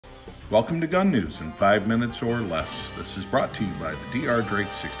Welcome to Gun News in 5 minutes or less. This is brought to you by the DR Drake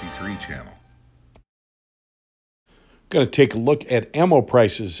 63 channel. Going to take a look at ammo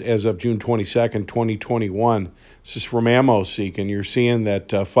prices as of June 22nd, 2021. This is from AmmoSeek, and you're seeing that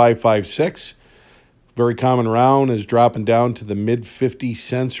 5.56, very common round, is dropping down to the mid 50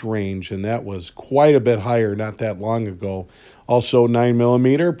 cents range, and that was quite a bit higher not that long ago. Also,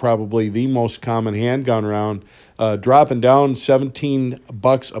 9mm, probably the most common handgun round, dropping down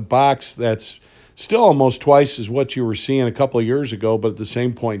 $17 a box. That's still almost twice as what you were seeing a couple of years ago, but at the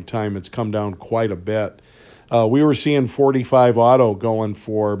same point in time, it's come down quite a bit. We were seeing 45 auto going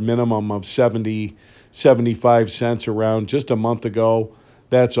for minimum of 70, 75 cents around just a month ago.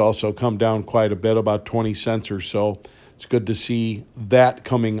 That's also come down quite a bit, about 20 cents or so. It's good to see that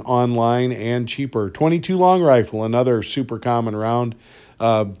coming online and cheaper. 22 long rifle, another super common round.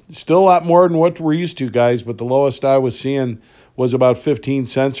 Still a lot more than what we're used to, guys, but the lowest I was seeing was about 15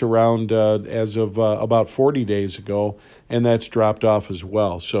 cents around as of about 40 days ago, and that's dropped off as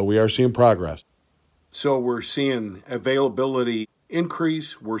well. So we are seeing progress. So we're seeing availability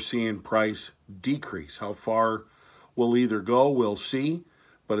increase, we're seeing price decrease. How far we'll either go, we'll see.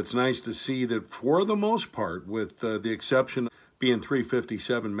 But it's nice to see that for the most part, with the exception being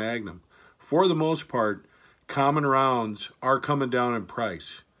 357 Magnum, for the most part, common rounds are coming down in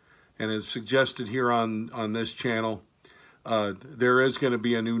price. And as suggested here on this channel, there is going to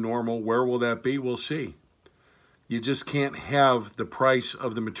be a new normal. Where will that be? We'll see. You just can't have the price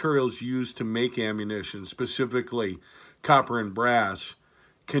of the materials used to make ammunition, specifically copper and brass,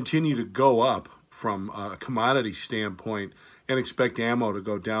 continue to go up from a commodity standpoint and expect ammo to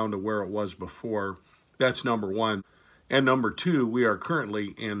go down to where it was before. That's number one. And number two, we are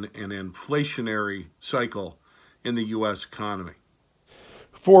currently in an inflationary cycle in the U.S. economy.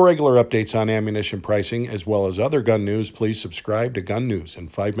 For regular updates on ammunition pricing as well as other gun news, please subscribe to Gun News in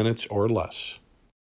 5 minutes or less.